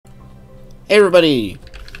Hey everybody!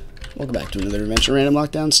 Welcome back to another Adventure Random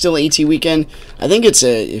Lockdown. Still AT weekend. I think it's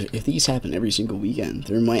if these happen every single weekend,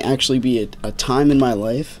 there might actually be a time in my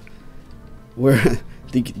life where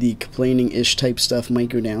the complaining-ish type stuff might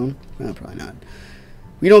go down. No, probably not.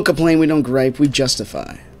 We don't complain, we don't gripe, we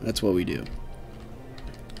justify. That's what we do.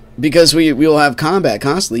 Because we will have combat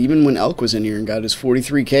constantly. Even when Elk was in here and got his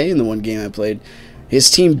 43k in the one game I played, his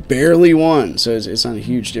team barely won. So it's not a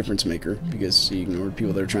huge difference maker because he ignored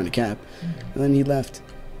people that were trying to cap. And then he left.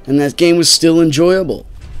 And that game was still enjoyable.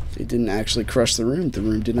 It didn't actually crush the room. The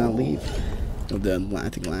room did not leave. I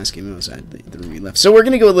think the last game I was at, the room he left. So we're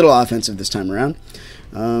going to go a little offensive this time around.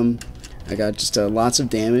 I got just lots of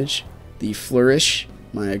damage. The Flourish,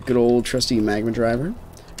 my good old trusty magma driver.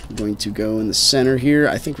 I'm going to go in the center here.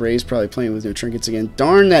 I think Ray's probably playing with no trinkets again.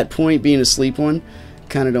 Darn that point being a sleep one.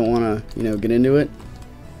 Kind of don't want to, get into it.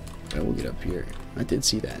 But we'll get up here. I did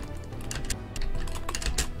see that.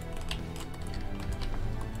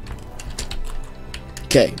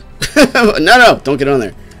 Okay. No, don't get on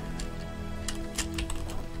there.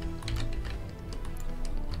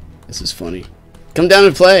 This is funny. Come down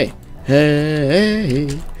and play.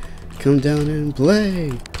 Hey, come down and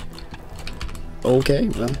play. Okay,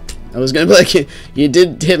 well, I was gonna be like, you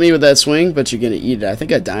did hit me with that swing, but you're gonna eat it. I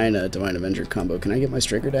think I die in a Divine Avenger combo. Can I get my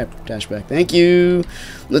Striker dash back? Thank you.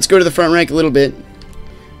 Let's go to the front rank a little bit.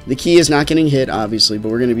 The key is not getting hit, obviously, but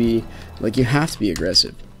we're gonna be like, you have to be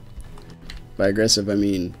aggressive. By aggressive, I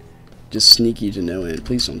mean just sneaky to no end.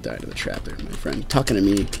 Please don't die to the trap there, my friend. Talking to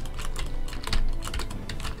me.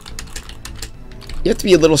 You have to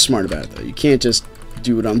be a little smart about it, though. You can't just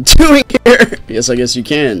do what I'm doing here. Yes, I guess you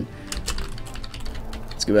can.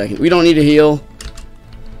 Let's go back in. We don't need to heal.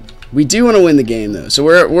 We do want to win the game, though. So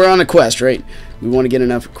we're on a quest, right? We want to get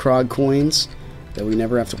enough Krog coins that we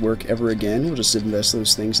never have to work ever again. We'll just invest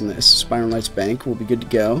those things in the Spiral Knight's bank. We'll be good to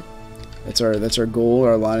go. That's our goal,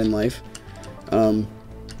 our lot in life.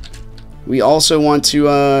 We also want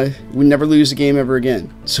to we never lose a game ever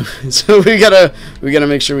again. So we gotta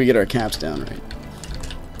make sure we get our caps down right.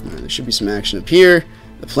 There should be some action up here.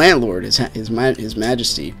 The Plant Lord, his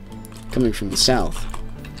Majesty, coming from the south.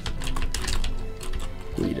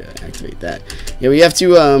 We need to activate that. Yeah, we have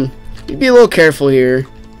to be a little careful here.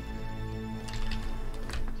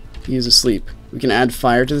 He is asleep. We can add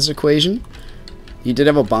fire to this equation. He did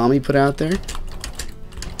have a bomb he put out there.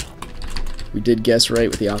 We did guess right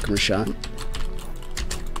with the Alchemist shot.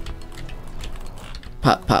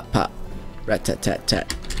 Pop, pop, pop.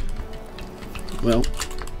 Rat-tat-tat-tat. Well,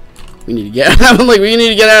 we need to get we need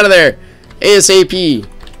to get out of there. ASAP.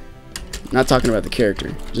 Not talking about the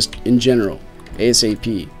character, just in general.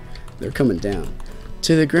 ASAP. They're coming down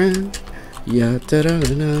to the ground. Yeah, da da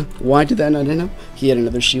da da. Why did that not hit him? He had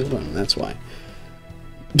another shield on him, that's why.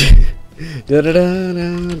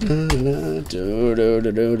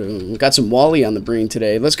 Got some Wally on the brain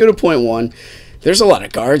today. Let's go to point 1. There's a lot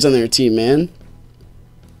of guards on their team, man.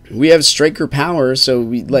 We have striker power, so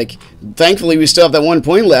we thankfully we still have that 1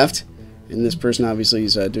 point left. And this person obviously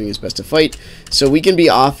is doing his best to fight. So we can be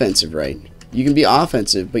offensive, right? You can be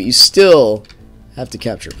offensive, but you still have to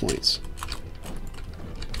capture points.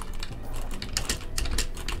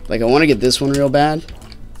 Like, I want to get this one real bad.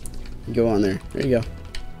 Go on there. There you go.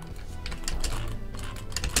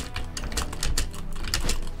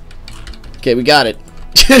 Okay, we got it.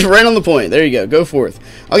 Right on the point. There you go. Go forth.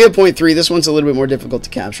 I'll get point 3. This one's a little bit more difficult to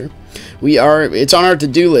capture. It's on our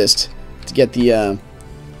to-do list to get the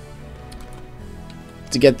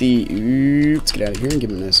let's get out of here and give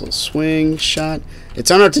him a nice little swing shot.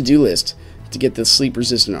 It's on our to-do list to get the sleep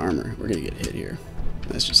resistant armor. We're gonna get hit here.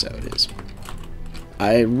 That's just how it is.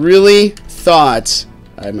 I really thought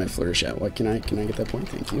I had my Flourish out. What can I get that point?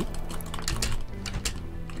 Thank you.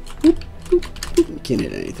 Boop, boop, boop. Can't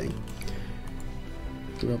hit anything.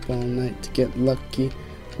 We're up all night to get lucky.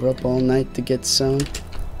 We're up all night to get some.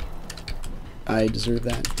 I deserve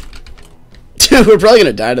that. We're probably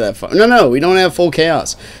gonna die to that fire. No, we don't have full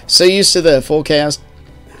chaos. So used to the full chaos.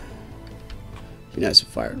 Be nice if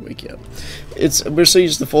fire would wake you up. We're so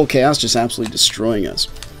used to the full chaos just absolutely destroying us.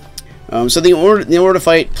 So in order to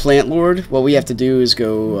fight Plant Lord, what we have to do is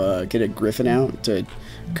go get a Griffin out to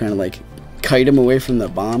kind of like kite him away from the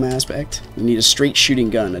bomb aspect. We need a straight shooting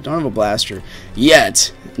gun. I don't have a blaster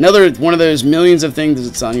yet. Another one of those millions of things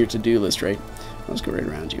that's on your to-do list, right? Let's go right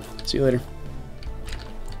around you. See you later.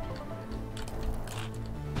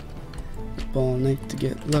 Up all night to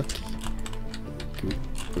get lucky. Here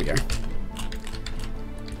we are.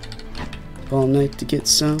 Up all night to get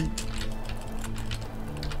some.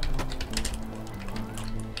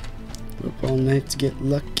 Up all night to get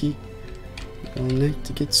lucky. Up all night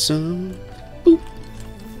to get some. Boop.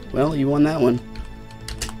 Well, you won that one.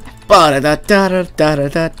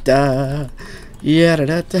 Ba-da-da-da-da-da-da-da.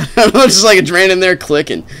 Yeah-da-da-da. Just like it's ran in there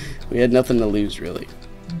clicking. We had nothing to lose, really.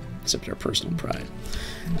 Except our personal pride.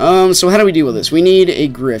 So how do we deal with this? We need a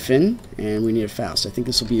Griffin, and we need a Faust. I think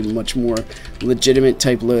this will be a much more legitimate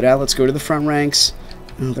type loadout. Let's go to the front ranks.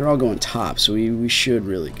 Oh, they're all going top, so we should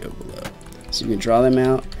really go below. So you can draw them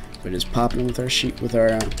out. We're just popping with our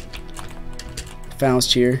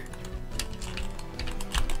Faust here.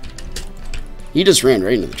 He just ran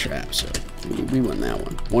right into the trap, so we won that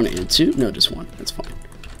one. 1 and 2? No, just 1. That's fine.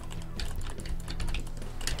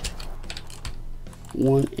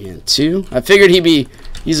 1 and 2. I figured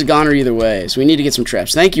he's a goner either way, so we need to get some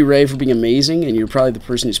traps. Thank you, Ray, for being amazing, and you're probably the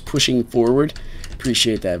person who's pushing forward.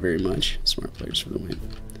 Appreciate that very much. Smart players for the win.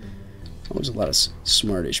 Always a lot of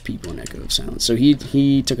smartish people in Echo of Silence. So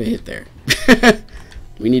he took a hit there.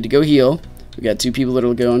 We need to go heal. We got 2 people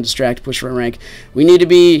that'll go and distract, push for a rank. We need to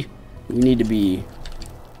be the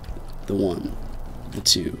 1, the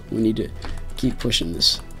 2. We need to keep pushing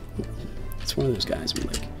this. It's one of those guys. I'm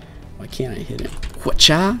like, why can't I hit him?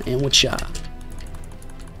 Wacha and wacha.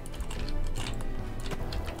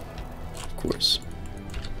 Of course.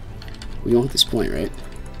 We want this point, right?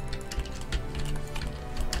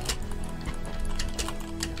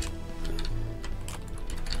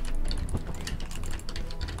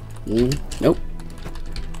 Nope.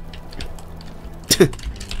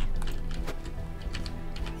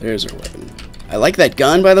 There's our weapon. I like that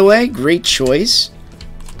gun, by the way. Great choice.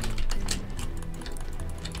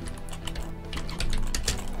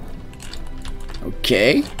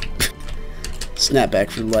 Okay. Snapback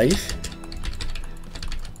for life.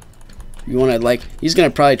 You want to, like, he's going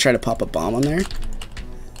to probably try to pop a bomb on there.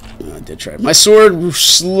 Oh, I did try. My sword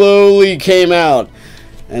slowly came out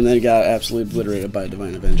and then got absolutely obliterated by a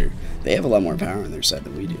Divine Avenger. They have a lot more power on their side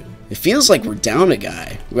than we do. It feels like we're down a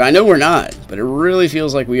guy. I know we're not, but it really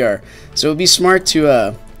feels like we are. So it would be smart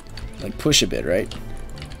to, like, push a bit, right?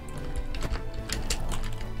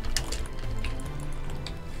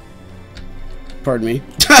 Pardon me.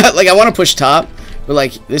 Like, I want to push top, but,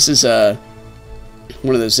 like, this is,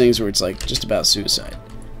 one of those things where it's, like, just about suicide.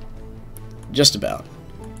 Just about.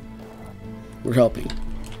 We're helping.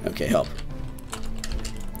 Okay, help.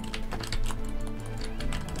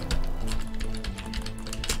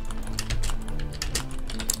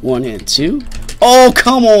 One and 2. Oh,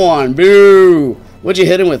 come on, boo! What'd you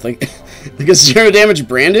hit him with? Like a 0 damage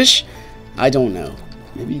brandish? I don't know.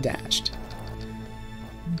 Maybe he dashed.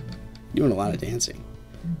 Doing a lot of dancing.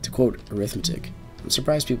 To quote arithmetic, I'm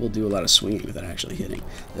surprised people do a lot of swinging without actually hitting.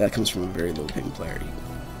 That comes from a very low ping player,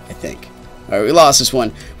 I think. Alright, we lost this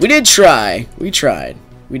one. We did try. We tried.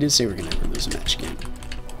 We did say we're going to never lose a match again.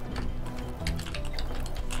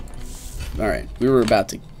 Alright, we were about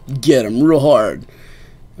to get him real hard.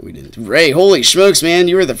 We didn't. Ray, holy smokes, man.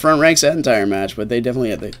 You were the front ranks that entire match, but they definitely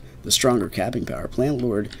had the stronger capping power. Plant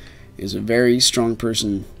Lord is a very strong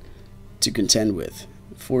person to contend with,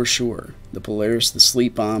 for sure. The Polaris, the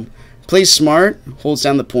Sleep Bomb. Plays smart, holds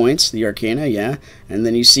down the points, the Arcana, yeah. And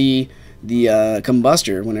then you see the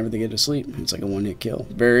Combustor whenever they get to sleep. It's like a one-hit kill.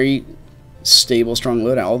 Very stable, strong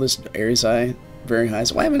loadout. All this area's high, very high.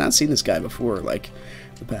 So why have I not seen this guy before, like,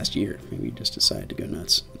 the past year? Maybe he just decided to go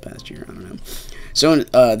nuts the past year. I don't know. So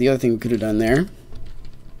the other thing we could have done there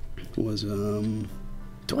was, do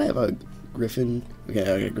I have a Griffin? Okay,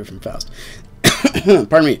 I got a Griffin Faust.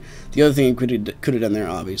 Pardon me. The other thing we could have done there,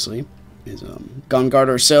 obviously, is gone guard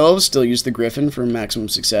ourselves. Still use the Griffin for maximum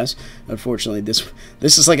success. Unfortunately, this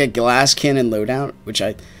is like a glass cannon loadout, which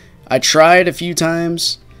I tried a few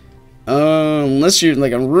times. Unless you're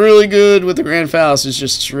like, I'm really good with the Grand Faust, it's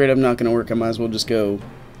just straight up not going to work. I might as well just go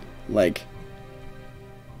like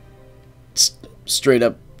straight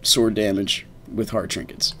up sword damage with hard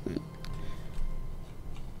trinkets.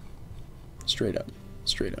 Straight up.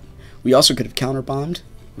 We also could have counter bombed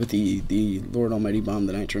with the Lord Almighty bomb,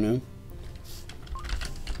 the Nitro.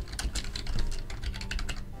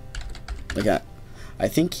 Like I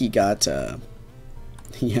think he got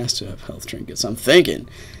he has to have health trinkets. I'm thinking,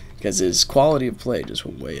 because his quality of play just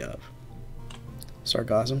went way up.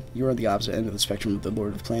 Sarcasm, you are the opposite end of the spectrum of the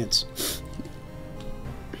Lord of Plants.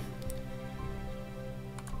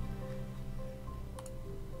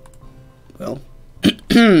 Well,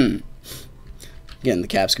 again, the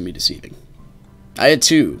caps can be deceiving. I had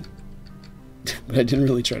 2, but I didn't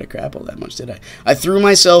really try to crap all that much, did I? I threw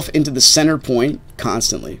myself into the center point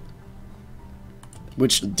constantly,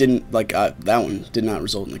 which didn't, like, that one did not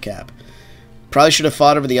result in the cap. Probably should have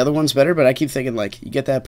fought over the other ones better, but I keep thinking, like, you get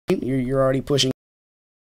that point, you're already pushing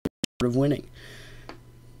of winning.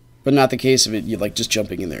 But not the case of it. You like just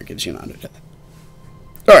jumping in there gives you an auto death.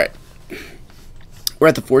 Alright. We're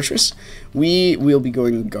at the fortress. We will be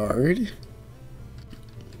going guard.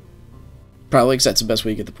 Probably, because that's the best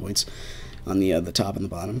way to get the points. On the top and the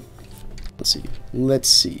bottom. Let's see. Let's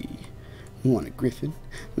see. We want a griffin.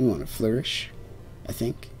 We want a flourish. I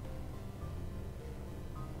think.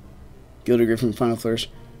 Gilded griffin, final flourish.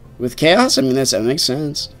 With chaos? I mean, that makes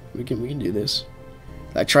sense. We can do this.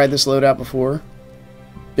 I tried this loadout before.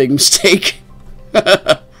 Big mistake.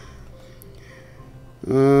 I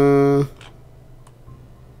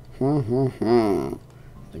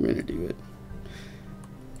think I'm gonna do it.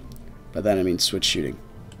 By that I mean switch shooting.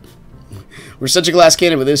 We're such a glass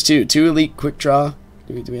cannon with this too. 2 elite quick draw.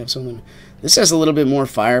 Do we have something? This has a little bit more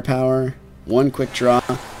firepower. 1 quick draw.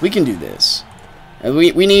 We can do this.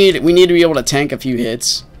 We need to be able to tank a few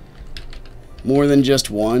hits. More than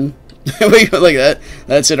just 1. Like that.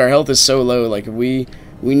 That's it. Our health is so low. Like we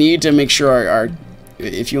need to make sure our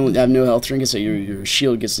if you have no health trinkets, so your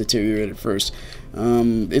shield gets deteriorated first.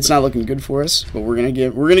 It's not looking good for us, but we're gonna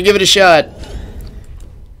give it a shot.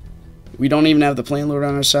 We don't even have the Plane Lord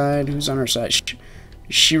on our side. Who's on our side?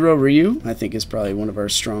 Shiro Ryu, I think, is probably one of our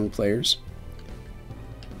strong players.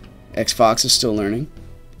 X Fox is still learning.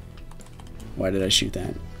 Why did I shoot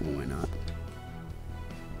that? Well, why not?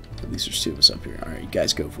 At least there's 2 of us up here. Alright, you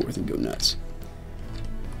guys go forth and go nuts.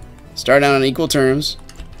 Start out on equal terms.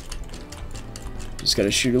 Just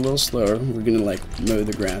gotta shoot a little slower. We're gonna like mow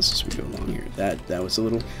the grass as we go along here. That was a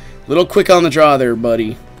little quick on the draw there,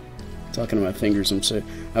 buddy. Talking to my fingers,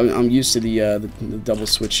 I'm used to the double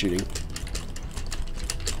switch shooting.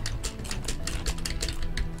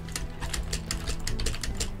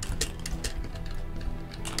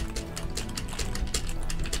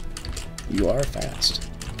 You are fast.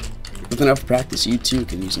 With enough practice, you too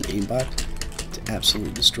can use an aimbot to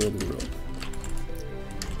absolutely destroy the world.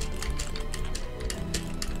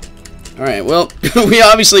 Alright, well, we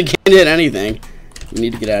obviously can't hit anything. We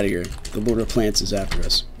need to get out of here. The Lord of Plants is after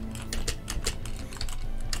us.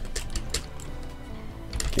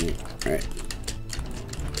 Okay, alright.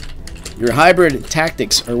 Your hybrid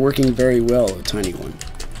tactics are working very well, Tiny One.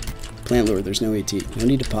 Plant Lord, there's no AT. No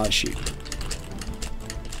need to pause shoot.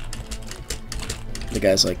 The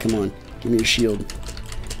guy's like, come on, give me your shield.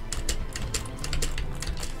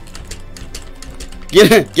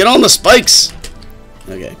 Get on the spikes!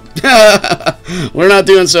 Okay. We're not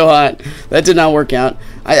doing so hot. That did not work out.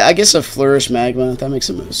 I guess a Flourish Magma, that makes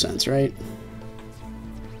the most sense, right?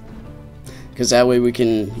 Because that way we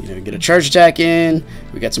can, get a charge attack in.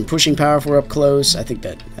 We got some pushing power if we're up close. I think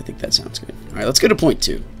that sounds good. All right, let's go to point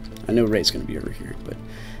 2. I know Ray's going to be over here, but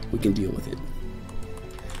we can deal with it.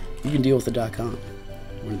 You can deal with the .com.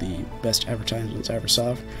 One of the best advertisements I ever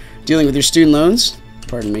saw. Dealing with your student loans.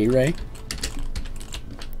 Pardon me, Ray.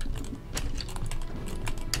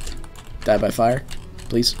 Die by fire,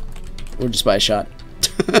 please. Or just by a shot.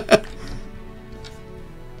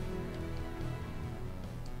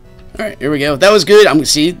 Alright, here we go. That was good. I'm gonna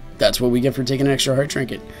see. That's what we get for taking an extra heart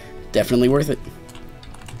trinket. Definitely worth it.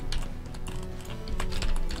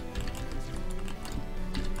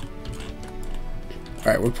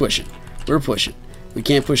 Alright, we're pushing. We're pushing. We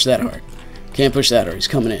can't push that hard. Can't push that hard. He's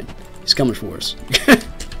coming in. He's coming for us.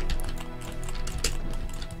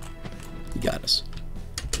 He got us.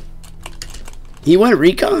 He went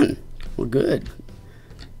recon. Well, good.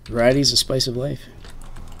 Variety's the spice of life.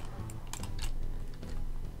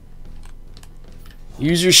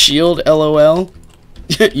 Use your shield, LOL.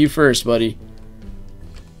 You first, buddy.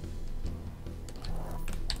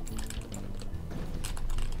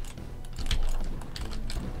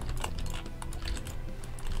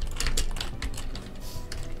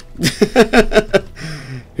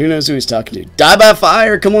 Who knows who he's talking to? Die by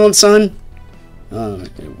fire! Come on, son! Oh,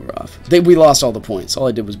 we're off. We lost all the points. All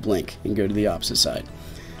I did was blink and go to the opposite side.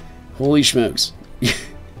 Holy smokes.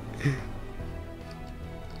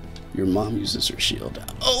 Your mom uses her shield.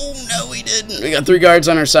 Oh, no, we didn't. We got 3 guards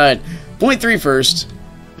on our side. Point 3 first.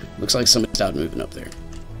 Looks like somebody stopped moving up there.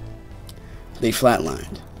 They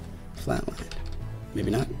flatlined. Flatlined. Maybe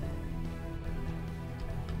not.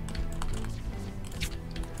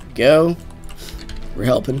 Go. We're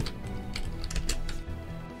helping.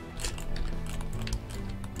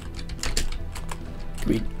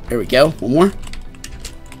 There we go. One more.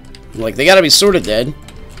 Like, they gotta be sort of dead.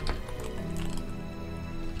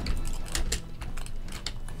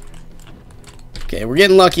 Okay, we're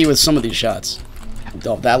getting lucky with some of these shots.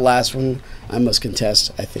 Oh, that last one, I must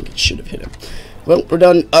contest. I think it should have hit him. Well, we're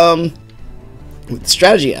done with the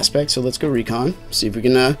strategy aspect, so let's go recon. See if we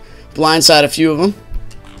can blindside a few of them.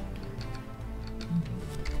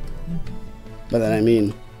 By that I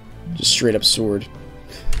mean just straight up sword.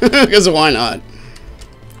 Because why not?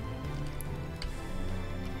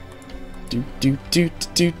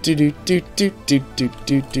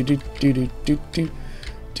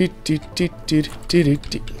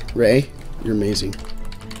 Ray, you're amazing.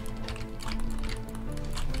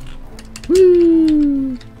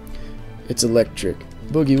 Woo! It's electric.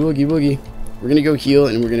 Boogie, boogie, boogie. We're gonna go heal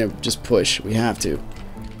and we're gonna just push. We have to.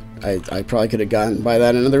 I probably could have gotten by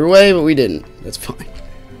that another way, but we didn't. That's fine.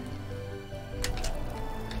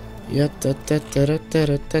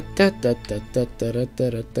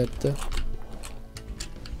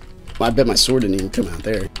 I bet my sword didn't even come out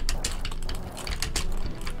there.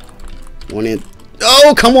 One in.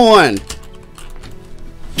 Oh, come on!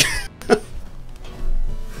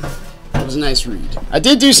 That was a nice read. I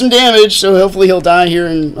did do some damage, so hopefully he'll die here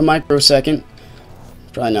in a microsecond.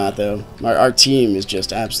 Probably not, though. Our team is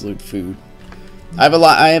just absolute food. I want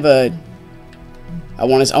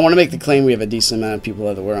to make the claim we have a decent amount of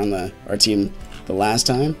people that were on our team the last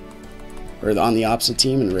time, or on the opposite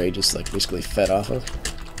team, and Ray just like basically fed off of.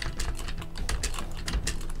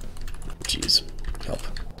 Jeez, help!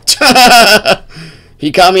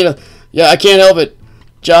 He caught me to. Yeah, I can't help it.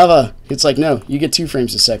 Java, it's like no, you get 2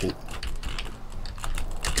 frames a second.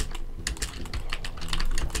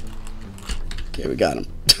 Okay, we got him.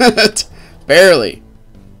 Barely.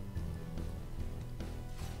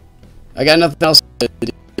 I got nothing else to do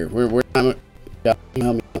here.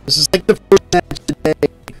 This is like the first match today.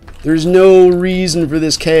 There's no reason for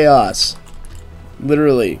this chaos.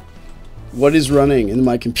 Literally. What is running in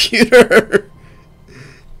my computer?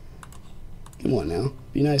 Come on now.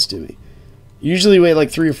 Be nice to me. Usually wait like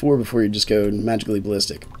 3 or 4 before you just go magically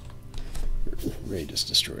ballistic. Ray just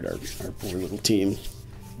destroyed our poor little team.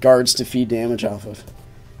 Guards to feed damage off of.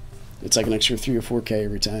 It's like an extra 3 or 4K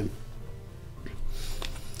every time.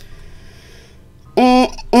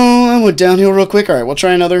 I went downhill real quick. Alright, we'll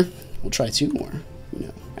try another. We'll try 2 more. You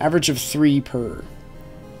know, average of 3 per.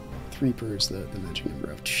 3 per is the magic number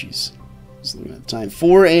of. Jeez. I was looking at the time.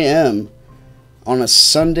 4 a.m. on a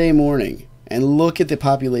Sunday morning. And look at the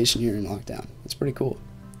population here in lockdown. That's pretty cool.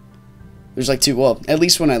 There's like 2. Well, at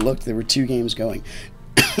least when I looked, there were 2 games going.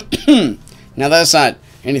 Now, that's not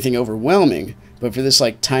anything overwhelming. But for this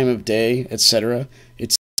like time of day, etc.,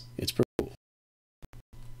 it's pretty cool.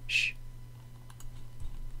 Shh.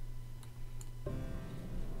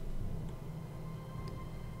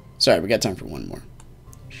 Sorry, we got time for 1 more.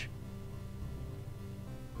 Shh.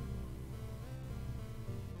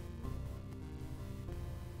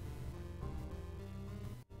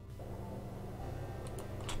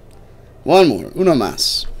 One more. Uno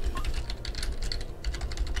más.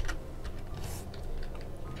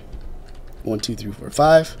 1, 2, 3, 4,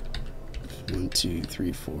 5. 1, 2,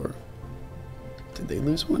 3, 4. Did they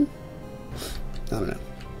lose 1? I don't know.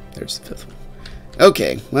 There's the 5th one.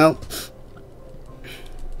 Okay, well,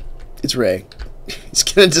 it's Ray. He's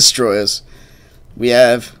gonna destroy us. We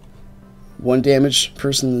have 1 damage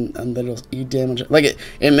person, and that'll eat damage. Like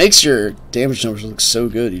it makes your damage numbers look so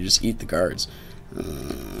good. You just eat the guards.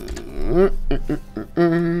 Well,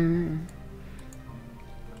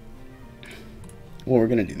 we're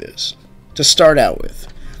gonna do this. To start out with,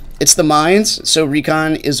 it's the mines, so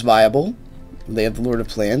recon is viable. They have the Lord of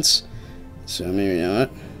Plants, so maybe not.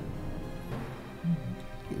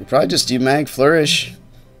 We'll probably just do Mag Flourish.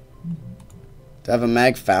 To have a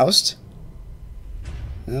Mag Faust?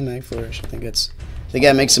 No, Mag Flourish. I think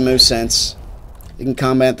that makes the most sense. They can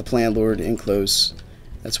combat the Plant Lord in close.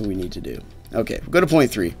 That's what we need to do. Okay, we'll go to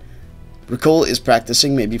point 3. Ricole is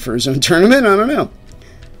practicing maybe for his own tournament. I don't know.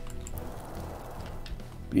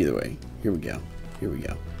 Either way. Here we go. Here we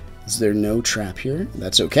go. Is there no trap here?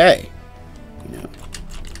 That's okay. You know.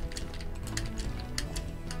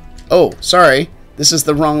 Oh, sorry. This is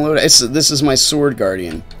the wrong load. This is my Sword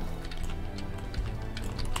Guardian.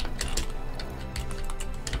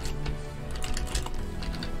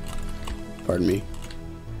 Pardon me.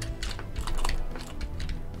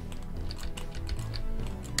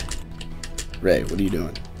 Ray, what are you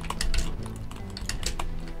doing?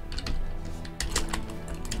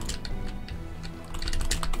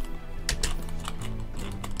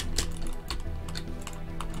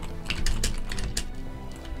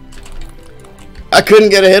 I couldn't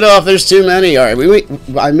get a hit off. There's too many. All right,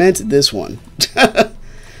 I meant this one.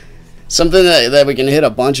 Something that we can hit a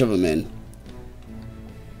bunch of them in,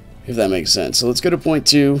 if that makes sense. So let's go to point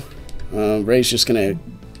 2. Ray's just gonna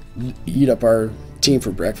eat up our team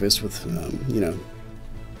for breakfast with, you know,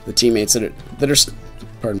 the teammates that are.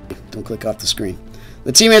 Pardon me. Don't click off the screen.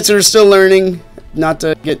 The teammates that are still learning, not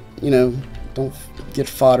to get, you know, don't get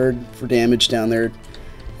foddered for damage down there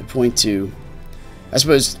at point 2. I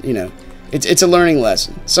suppose, you know. It's a learning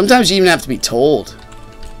lesson. Sometimes you even have to be told.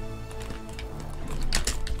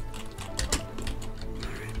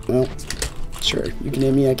 Sure, you can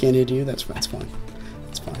hit me, I can't hit you. That's fine.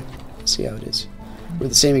 That's fine. Let's see how it is. We're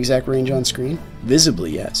the same exact range on screen.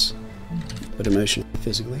 Visibly, yes. But emotionally,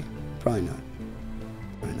 physically, probably not.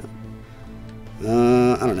 Probably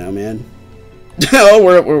not. I don't know, man. Oh,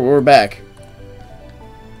 we're back.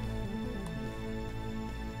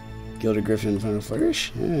 Gilded Griffin, Final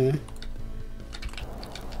Flourish. Yeah.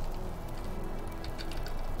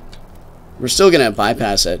 We're still gonna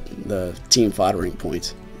bypass the team foddering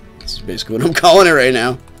points. This is basically what I'm calling it right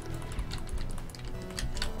now.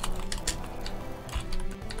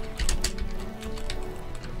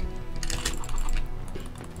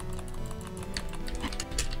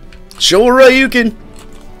 Shoryuken.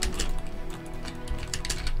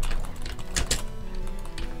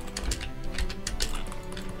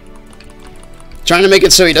 Trying to make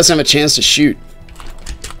it so he doesn't have a chance to shoot.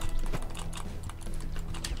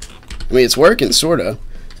 I mean, it's working, sorta.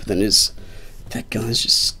 But then that gun is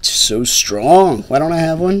just so strong. Why don't I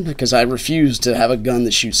have one? Because I refuse to have a gun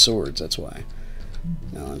that shoots swords. That's why.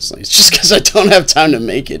 No, honestly, it's just because I don't have time to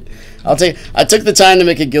make it. I took the time to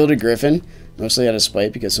make a Gilded Griffin, mostly out of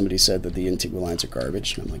spite because somebody said that the Antigua lines are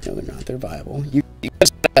garbage. And I'm like, no, they're not. They're viable. You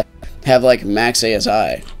just have like max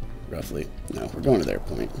ASI, roughly. No, we're going to their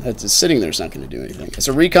point. That's just sitting there's not going to do anything. It's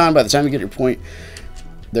a recon. By the time you get your point,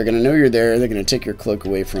 they're going to know you're there. They're going to take your cloak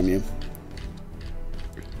away from you.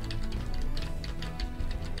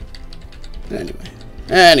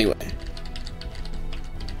 Anyway.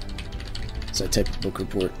 It's that type of book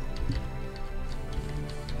report.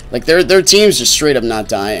 Like, their team's just straight up not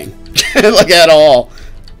dying. Like, at all.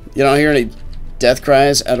 You don't hear any death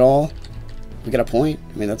cries at all. We got a point.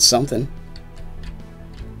 I mean, that's something.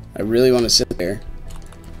 I really want to sit there.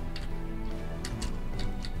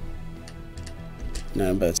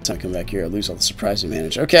 No, but it's not coming back here. I lose all the surprise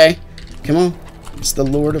advantage. Okay. Come on. It's the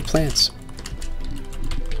Lord of Plants.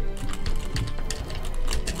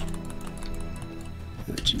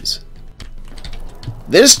 Oh, jeez.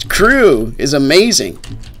 This crew is amazing.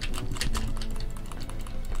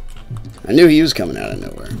 I knew he was coming out of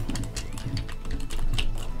nowhere.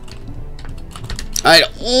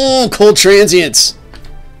 Oh, cold transients.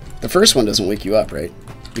 The first one doesn't wake you up, right?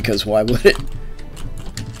 Because why would it?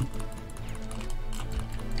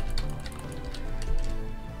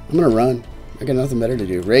 I'm gonna run. I got nothing better to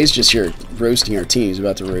do. Ray's just here roasting our team. He's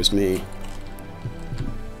about to roast me.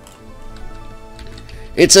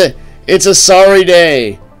 It's a sorry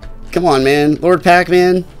day. Come on, man. Lord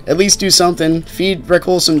Pac-Man, at least do something. Feed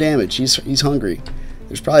Reckle some damage. He's hungry.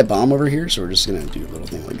 There's probably a bomb over here, so we're just gonna do a little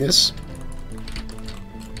thing like this.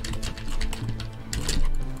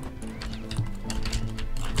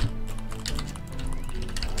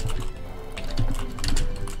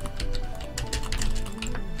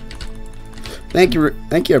 Thank you,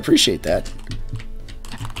 I appreciate that.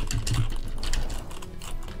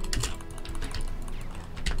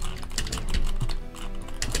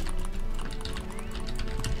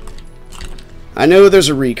 I know there's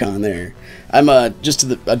a recon there. I'm just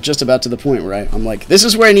about to the point where I'm like, this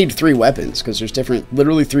is where I need 3 weapons, because there's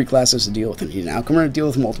literally 3 classes to deal with. I need an Alchemist to deal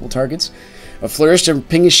with multiple targets, a Flourish to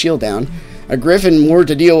ping his shield down, a Griffin more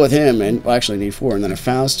to deal with him, and well, actually I need 4, and then a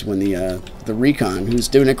Faust when the recon, who's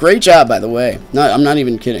doing a great job, by the way. I'm not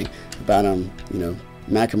even kidding about you know,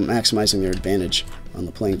 maximizing their advantage on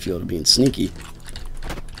the playing field of being sneaky.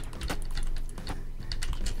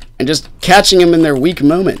 And just catching them in their weak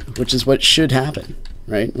moment, which is what should happen,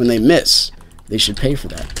 right? When they miss, they should pay for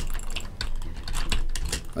that.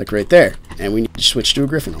 Like right there. And we need to switch to a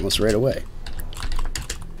Griffin almost right away.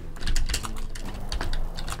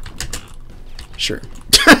 Sure.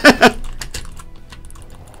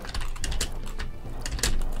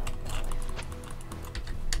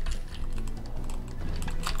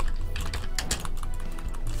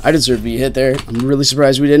 I deserve to be hit there. I'm really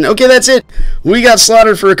surprised we didn't. Okay, that's it. We got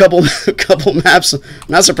slaughtered for a couple maps. I'm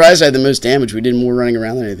not surprised I had the most damage. We did more running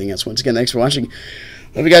around than anything else. Once again, thanks for watching.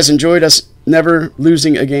 Hope you guys enjoyed us never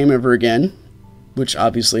losing a game ever again, which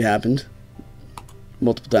obviously happened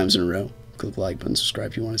multiple times in a row. Click the like button, subscribe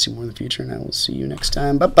if you want to see more in the future, and I will see you next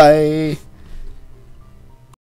time. Bye-bye.